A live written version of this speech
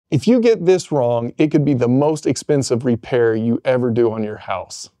If you get this wrong, it could be the most expensive repair you ever do on your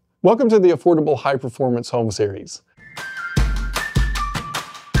house. Welcome to the Affordable High Performance Home Series.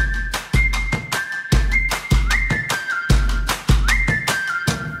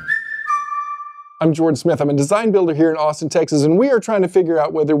 I'm Jordan Smith. I'm a design builder here in Austin, Texas, and we are trying to figure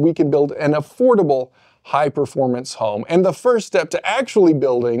out whether we can build an affordable high-performance home. And the first step to actually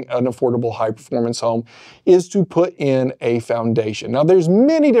building an affordable high-performance home is to put in a foundation. Now, there's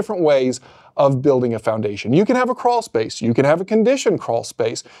many different ways of building a foundation. You can have a crawl space, you can have a conditioned crawl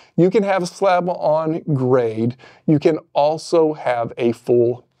space, you can have a slab on grade, you can also have a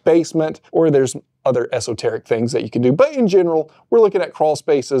full basement, or there's other esoteric things that you can do. But in general, we're looking at crawl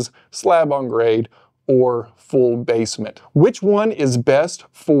spaces, slab on grade, or full basement. Which one is best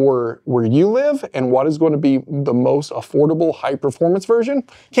for where you live and what is going to be the most affordable high performance version?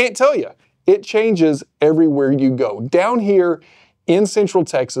 Can't tell you. It changes everywhere you go. Down here in Central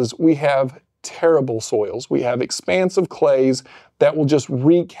Texas, we have terrible soils. We have expansive clays that will just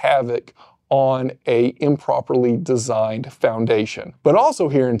wreak havoc on a improperly designed foundation. But also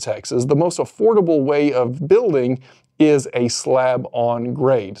here in Texas, the most affordable way of building is a slab on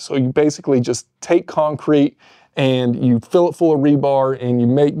grade. So you basically just take concrete and you fill it full of rebar and you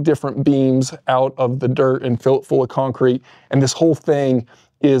make different beams out of the dirt and fill it full of concrete. And this whole thing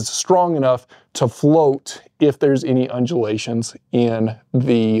is strong enough to float if there's any undulations in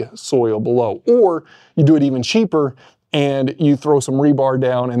the soil below. Or you do it even cheaper and you throw some rebar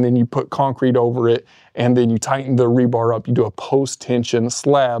down and then you put concrete over it and then you tighten the rebar up. You do a post-tension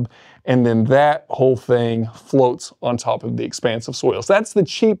slab and then that whole thing floats on top of the expansive soils. That's the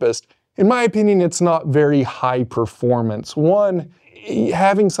cheapest. In my opinion, it's not very high performance. One,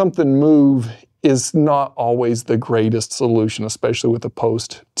 having something move is not always the greatest solution, especially with a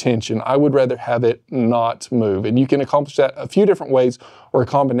post-tension. I would rather have it not move. And you can accomplish that a few different ways or a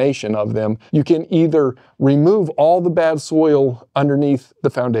combination of them. You can either remove all the bad soil underneath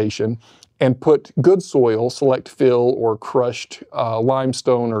the foundation and put good soil, select fill or crushed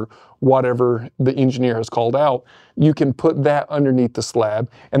limestone or whatever the engineer has called out. You can put that underneath the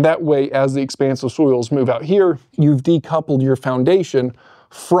slab. And that way, as the expansive soils move out here, you've decoupled your foundation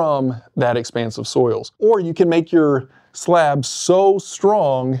from that expansive soils. Or you can make your slab so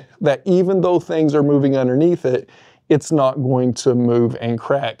strong that even though things are moving underneath it, it's not going to move and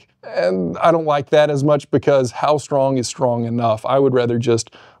crack. And I don't like that as much because how strong is strong enough? I would rather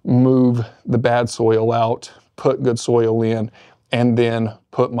just move the bad soil out, put good soil in, and then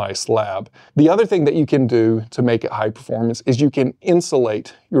put my slab. The other thing that you can do to make it high performance is you can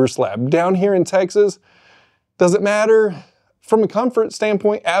insulate your slab. Down here in Texas, does it matter? From a comfort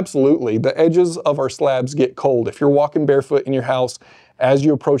standpoint, absolutely. The edges of our slabs get cold. If you're walking barefoot in your house, as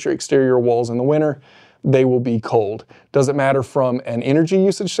you approach your exterior walls in the winter, they will be cold. Does it matter from an energy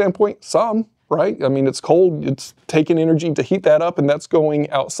usage standpoint? Some, right? I mean, it's cold, it's taking energy to heat that up and that's going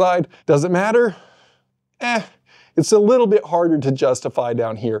outside. Does it matter? It's a little bit harder to justify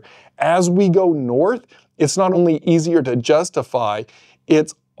down here. As we go north, it's not only easier to justify,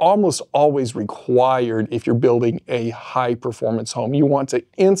 it's almost always required if you're building a high performance home. You want to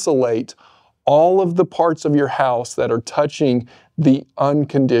insulate all of the parts of your house that are touching the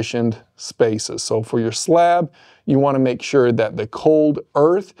unconditioned spaces. So for your slab, you want to make sure that the cold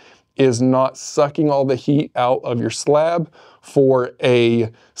earth is not sucking all the heat out of your slab. For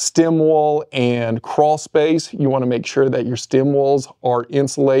a stem wall and crawl space, you want to make sure that your stem walls are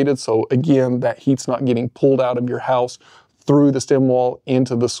insulated. So again, that heat's not getting pulled out of your house through the stem wall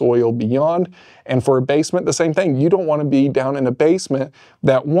into the soil beyond. And for a basement, the same thing. You don't want to be down in a basement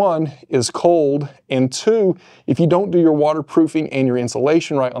that one is cold, and two, if you don't do your waterproofing and your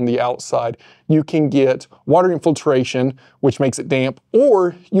insulation right on the outside, you can get water infiltration, which makes it damp,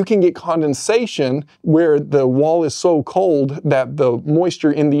 or you can get condensation where the wall is so cold that the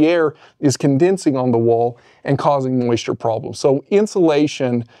moisture in the air is condensing on the wall and causing moisture problems. So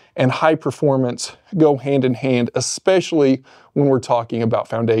insulation and high performance go hand in hand, especially when we're talking about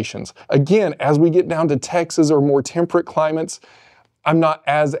foundations. Again, as we get down to Texas or more temperate climates, I'm not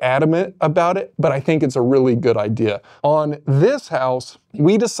as adamant about it, but I think it's a really good idea. On this house,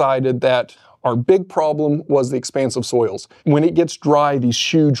 we decided that our big problem was the expansive soils. When it gets dry, these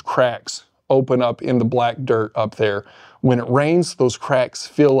huge cracks open up in the black dirt up there. When it rains, those cracks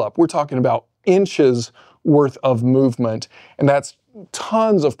fill up. We're talking about inches worth of movement, and that's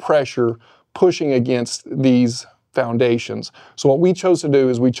tons of pressure pushing against these foundations. So what we chose to do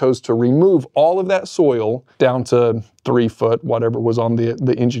is we chose to remove all of that soil down to 3 foot, whatever was on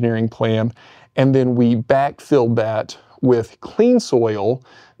the engineering plan, and then we backfilled that with clean soil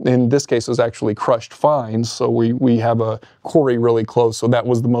In this case, it was actually crushed fines, so we have a quarry really close, so that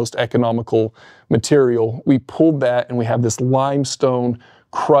was the most economical material. We pulled that and we have this limestone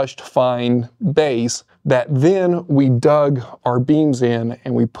crushed fine base that then we dug our beams in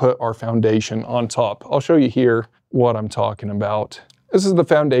and we put our foundation on top. I'll show you here what I'm talking about. This is the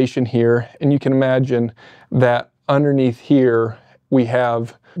foundation here, and you can imagine that underneath here we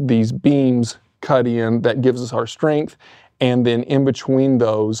have these beams cut in that gives us our strength, and then in between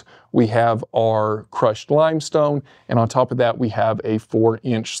those we have our crushed limestone, and on top of that we have a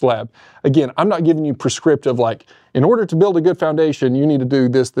 4-inch slab. Again, I'm not giving you prescriptive like, in order to build a good foundation you need to do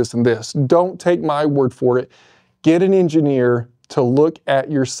this, this, and this. Don't take my word for it. Get an engineer to look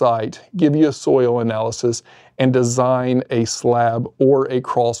at your site, give you a soil analysis, and design a slab or a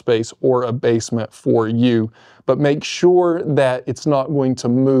crawl space or a basement for you. But make sure that it's not going to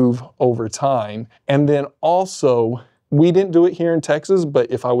move over time. And then also, we didn't do it here in Texas,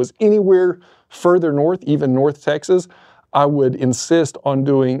 but if I was anywhere further north, even North Texas, I would insist on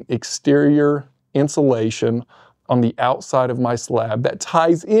doing exterior insulation on the outside of my slab that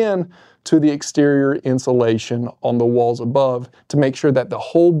ties in to the exterior insulation on the walls above to make sure that the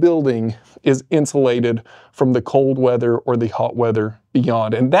whole building is insulated from the cold weather or the hot weather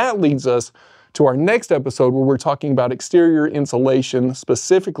beyond. And that leads us to our next episode where we're talking about exterior insulation.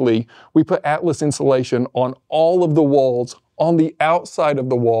 Specifically, we put Atlas insulation on all of the walls on the outside of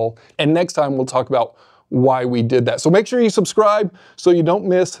the wall. And next time we'll talk about why we did that. So make sure you subscribe so you don't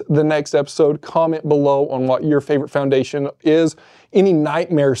miss the next episode. Comment below on what your favorite foundation is. Any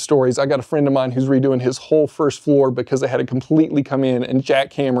nightmare stories. I got a friend of mine who's redoing his whole first floor because they had to completely come in and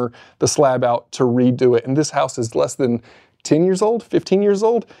jackhammer the slab out to redo it. And this house is less than 10 years old, 15 years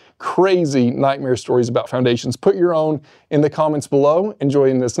old. Crazy nightmare stories about foundations. Put your own in the comments below.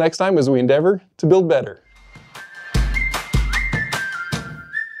 Enjoy this next time as we endeavor to build better.